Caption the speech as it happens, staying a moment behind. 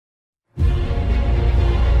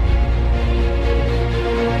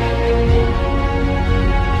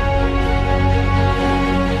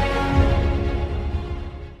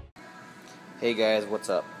What's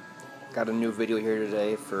up? Got a new video here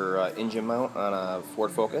today for engine mount on a Ford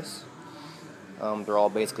Focus. They're all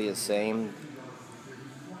basically the same.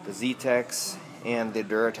 The Z-Techs and the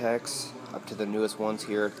Duratecs, up to the newest ones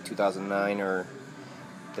here, 2009,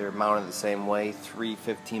 they're mounted the same way. 3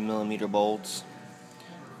 15mm bolts.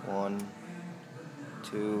 1,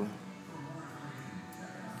 2,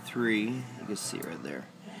 3. You can see it right there.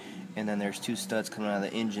 And then there's 2 studs coming out of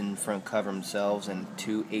the engine front cover themselves and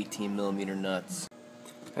 2 18mm nuts.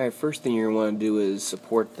 Alright, first thing you're going to want to do is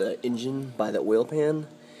support the engine by the oil pan.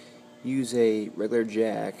 Use a regular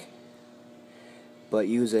jack, but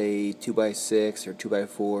use a 2x6 or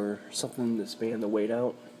 2x4, something to span the weight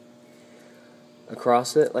out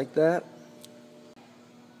across it like that.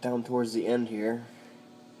 Down towards the end here,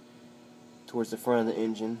 towards the front of the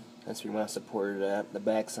engine. That's where you want to support it at. The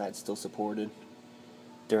back side's still supported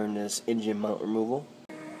during this engine mount removal.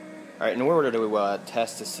 Alright, in order to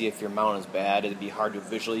test to see if your mount is bad, it'd be hard to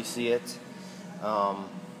visually see it.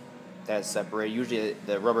 That's separated. Usually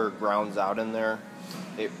the rubber grounds out in there.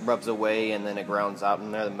 It rubs away and then it grounds out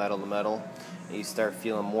in there, the metal to metal. And you start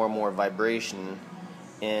feeling more and more vibration.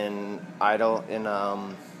 In idle, in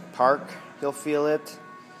park, you'll feel it,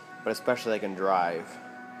 but especially like in drive.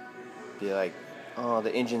 Be like, oh,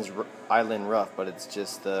 the engine's idling rough, but it's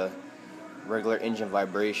just the regular engine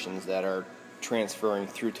vibrations that are transferring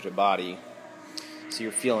through to the body, so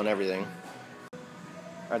you're feeling everything.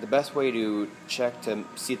 Alright, the best way to check to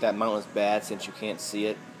see if that mount is bad, since you can't see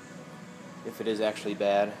it, if it is actually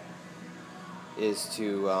bad, is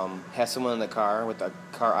to have someone in the car with the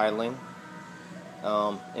car idling.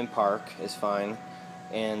 In park is fine,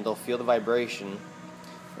 and they'll feel the vibration.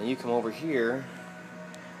 And you come over here,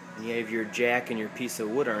 and you have your jack and your piece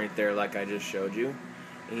of wood right there, like I just showed you,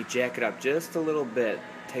 and you jack it up just a little bit,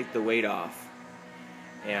 take the weight off,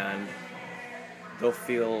 and they'll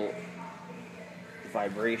feel the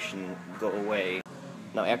vibration go away.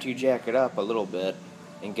 Now after you jack it up a little bit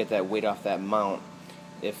and get that weight off that mount,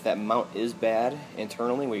 if that mount is bad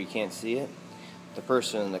internally where you can't see it, the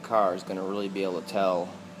person in the car is going to really be able to tell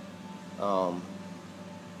how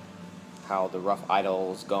the rough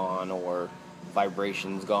idle's gone or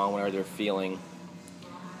vibration's gone, whatever they're feeling.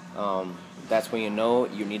 That's when you know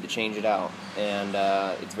you need to change it out. And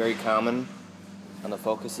it's very common on the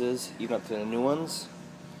Focuses, even up to the new ones.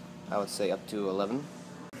 I would say up to 11.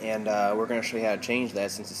 And we're going to show you how to change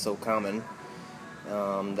that since it's so common.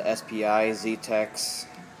 The SPI, Z-Techs,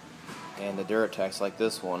 and the Duratecs, like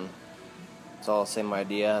this one, it's all the same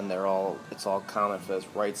idea, and it's all common for this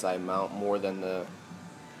right side mount more than the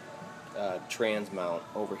trans mount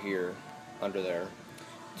over here under there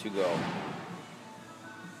to go.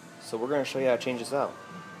 So we're going to show you how to change this out.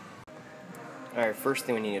 Alright, first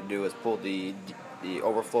thing we need to do is pull the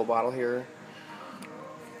overflow bottle here.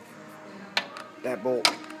 That bolt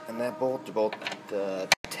and that bolt are both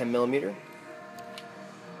 10mm.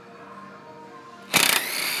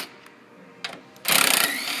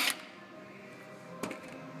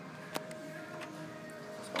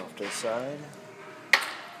 Off to the side.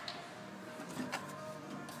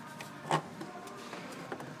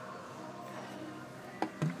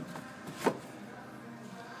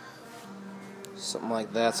 Something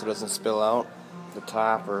like that, so it doesn't spill out the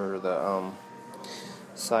top or the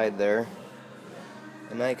side there.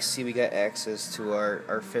 And now you can see we got access to our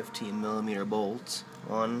 15mm bolts.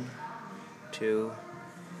 1, 2,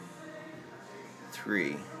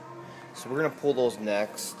 3. So we're going to pull those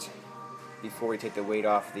next before we take the weight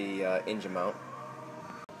off the engine mount.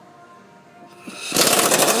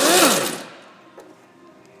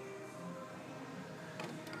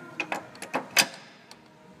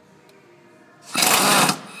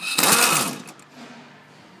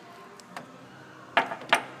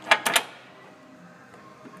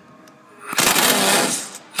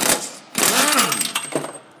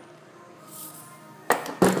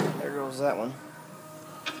 There goes that one.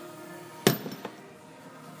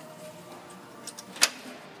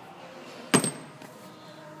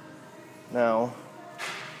 Now,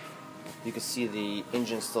 you can see the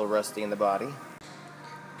engine still resting in the body.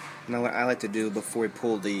 Now what I like to do before we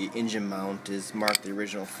pull the engine mount is mark the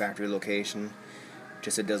original factory location,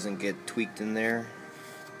 just so it doesn't get tweaked in there.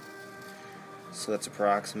 So that's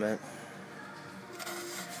approximate.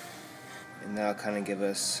 And that'll kind of give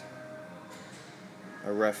us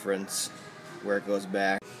a reference where it goes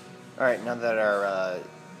back. Alright, now that our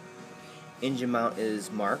engine mount is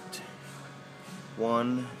marked,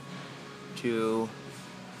 1, 2,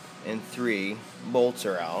 and 3 bolts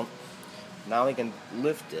are out. Now we can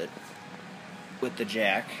lift it with the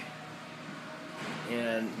jack,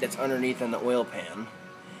 and that's underneath in the oil pan.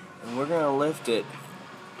 And we're going to lift it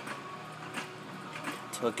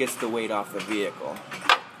so it gets the weight off the vehicle.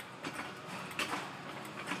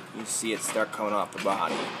 You see it start coming off the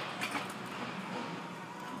body.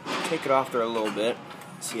 Take it off there a little bit,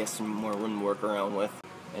 so you have some more room to work around with.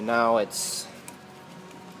 And now it's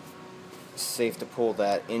safe to pull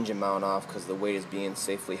that engine mount off because the weight is being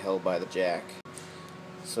safely held by the jack.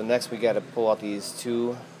 So next we got to pull out these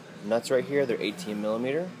two nuts right here. They're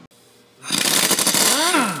 18mm.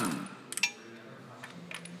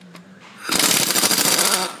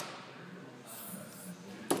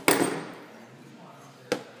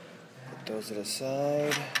 Put those to the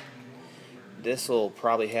side. This will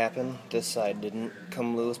probably happen. This side didn't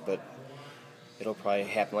come loose, but it'll probably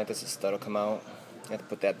happen like this. The stud will come out. You have to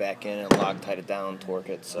put that back in and Loctite it down, torque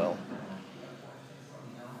it. So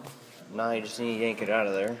now you just need to yank it out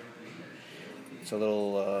of there. It's a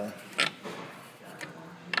little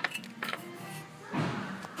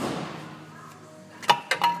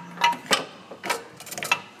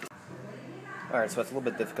alright, so it's a little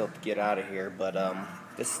bit difficult to get out of here, but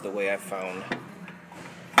this is the way I found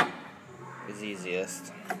is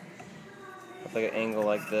easiest. Up like an angle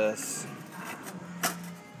like this,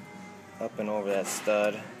 up and over that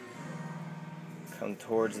stud, come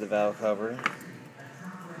towards the valve cover,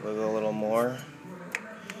 wiggle a little more,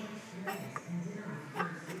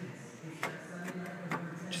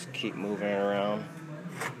 just keep moving it around.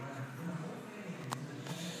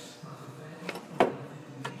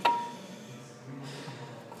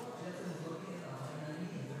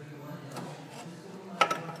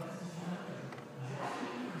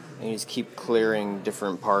 And you just keep clearing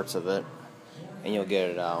different parts of it, and you'll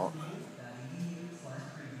get it out.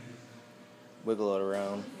 Wiggle it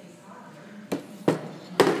around.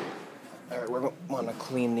 Alright, we're going to want to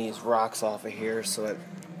clean these rocks off of here so it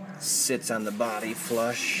sits on the body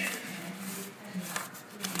flush.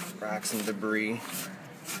 Rocks and debris.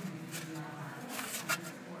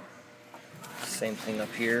 Same thing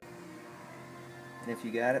up here. And if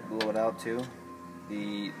you got it, blow it out too.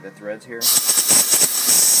 The threads here.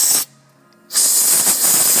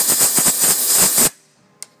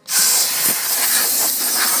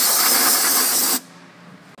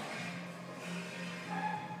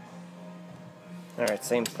 Alright,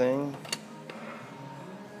 same thing.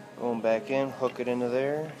 Going back in, hook it into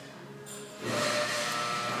there.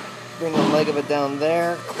 Bring the leg of it down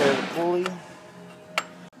there, clear the pulley.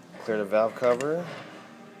 Clear the valve cover.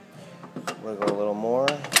 Wiggle a little more.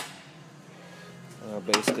 And we're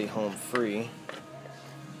basically home free.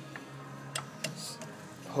 Just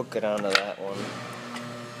hook it onto that one.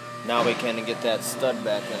 Now we can get that stud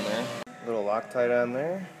back in there. Little Loctite on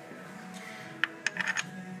there.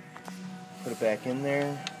 Put it back in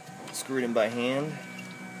there, screw it in by hand,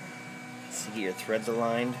 so you get your threads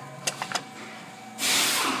aligned.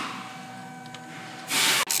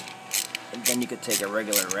 And then you could take a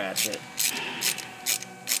regular ratchet,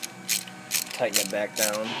 tighten it back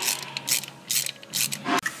down.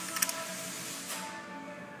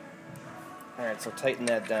 Alright, so tighten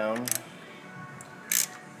that down.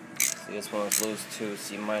 See, this one was loose too,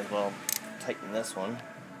 so you might as well tighten this one.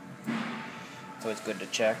 It's always good to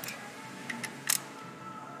check.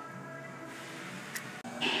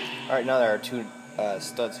 Alright, now that our two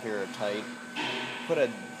studs here are tight, put a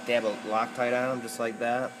dab of Loctite on them just like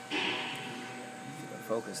that.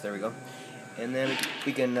 Focus, there we go. And then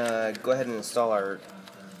we can go ahead and install our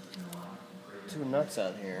two nuts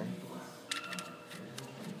on here.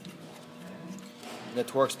 And the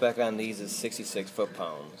torque spec on these is 66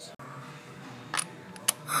 foot-pounds.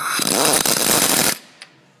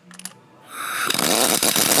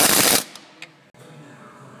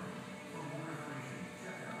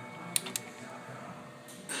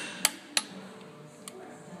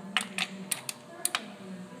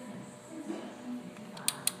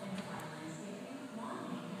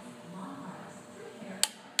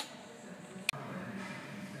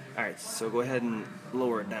 Alright, so go ahead and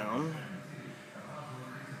lower it down.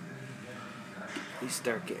 You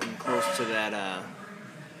start getting close to that, now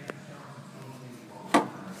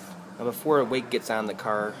before the weight gets on the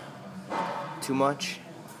car too much,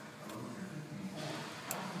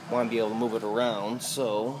 want to be able to move it around,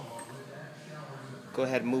 so go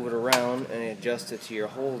ahead and move it around and adjust it to your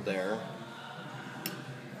hold there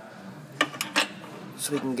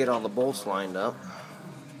so we can get all the bolts lined up.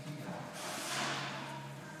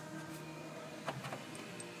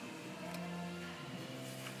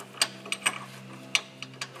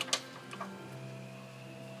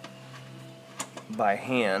 By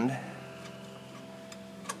hand,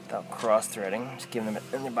 without cross-threading, just giving them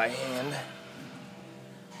it in there by hand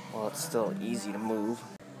while it's still easy to move.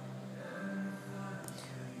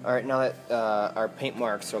 Alright, now that our paint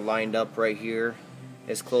marks are lined up right here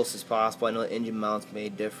as close as possible. I know the engine mounts may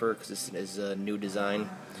differ because this is a new design.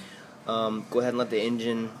 Go ahead and let the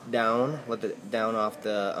engine down, let it down off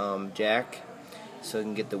the jack so we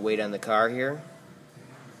can get the weight on the car here.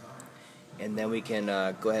 And then we can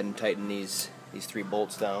go ahead and tighten these 3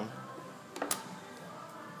 bolts down.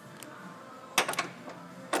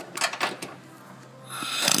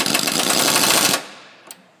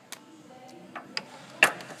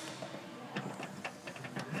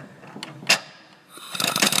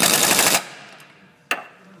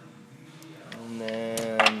 And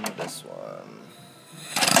then this one.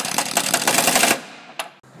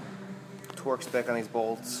 Torque spec on these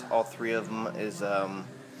bolts, all 3 of them, is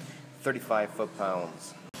 35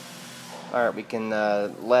 foot-pounds. Alright, we can,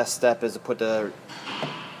 last step is to put the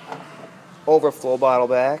overflow bottle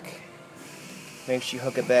back. Make sure you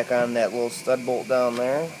hook it back on that little stud bolt down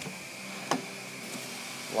there.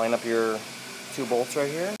 Line up your 2 bolts right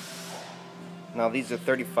here. Now these are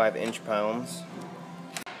 35 inch-pounds.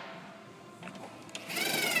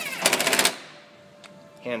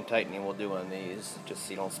 Hand tightening will do on these, just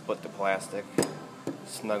so you don't split the plastic.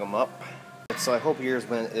 Snug them up. So I hope yours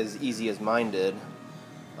went as easy as mine did.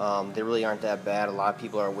 They really aren't that bad. A lot of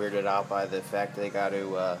people are weirded out by the fact that they got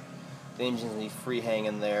to, the engine's going to be free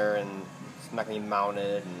hanging there and it's not going to be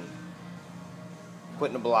mounted, and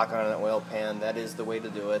putting a block on an oil pan, that is the way to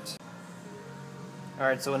do it.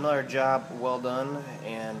 Alright, so another job well done,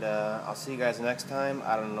 and I'll see you guys next time.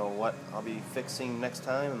 I don't know what I'll be fixing next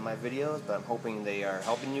time in my videos, but I'm hoping they are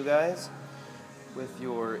helping you guys with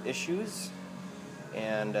your issues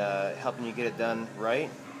and helping you get it done right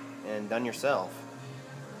and done yourself.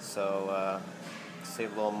 So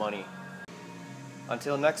save a little money.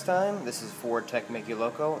 Until next time, this is Ford Tech Make You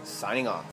Loco signing off.